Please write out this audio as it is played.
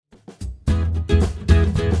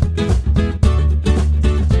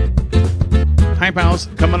Hi pals,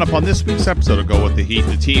 coming up on this week's episode of Go With The Heat,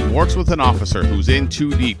 the team works with an officer who's in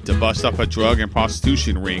too deep to bust up a drug and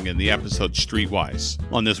prostitution ring in the episode Streetwise.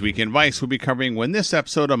 On This Week in Vice, we'll be covering when this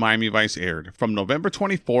episode of Miami Vice aired, from November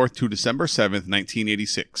 24th to December 7th,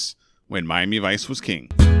 1986, when Miami Vice was king.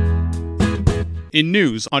 In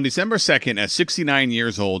news, on December 2nd, at 69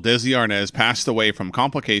 years old, Desi Arnaz passed away from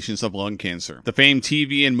complications of lung cancer. The famed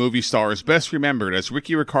TV and movie star is best remembered as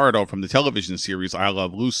Ricky Ricardo from the television series I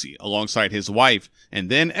Love Lucy, alongside his wife and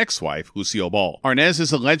then ex-wife, Lucille Ball. Arnaz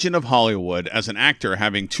is a legend of Hollywood as an actor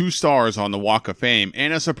having 2 stars on the Walk of Fame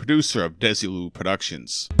and as a producer of Desilu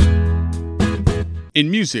Productions. In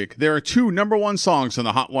music, there are 2 #1 songs on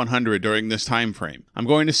the Hot 100 during this time frame. I'm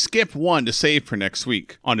going to skip one to save for next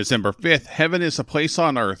week. On December 5th, Heaven is a Place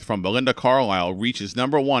on Earth from Belinda Carlisle reaches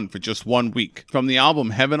 #1 for just 1 week. From the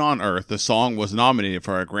album Heaven on Earth, the song was nominated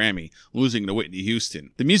for a Grammy, losing to Whitney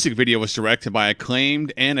Houston. The music video was directed by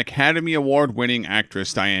acclaimed and Academy Award-winning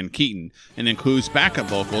actress Diane Keaton and includes backup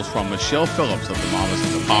vocals from Michelle Phillips of the Mamas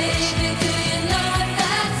and the Papas.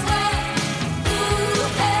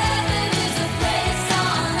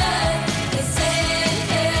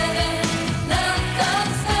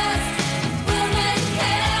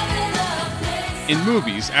 In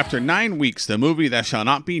movies, after 9 weeks, the movie that shall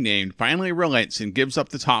not be named finally relents and gives up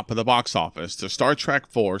the top of the box office to Star Trek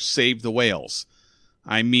IV Save the Whales.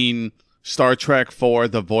 I mean, Star Trek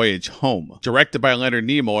IV The Voyage Home. Directed by Leonard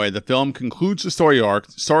Nimoy, the film concludes the story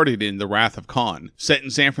arc started in The Wrath of Khan. Set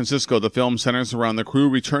in San Francisco, the film centers around the crew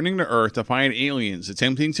returning to Earth to find aliens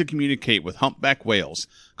attempting to communicate with humpback whales,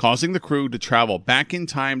 causing the crew to travel back in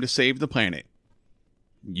time to save the planet.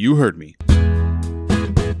 You heard me.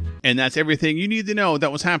 And that's everything you need to know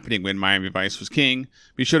that was happening when Miami Vice was king.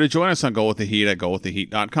 Be sure to join us on Go With The Heat at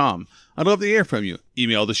gowiththeheat.com. I'd love to hear from you.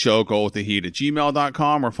 Email the show,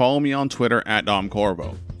 gowiththeheat@gmail.com, or follow me on Twitter at Dom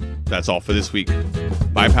Corvo. That's all for this week.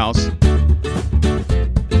 Bye, pals.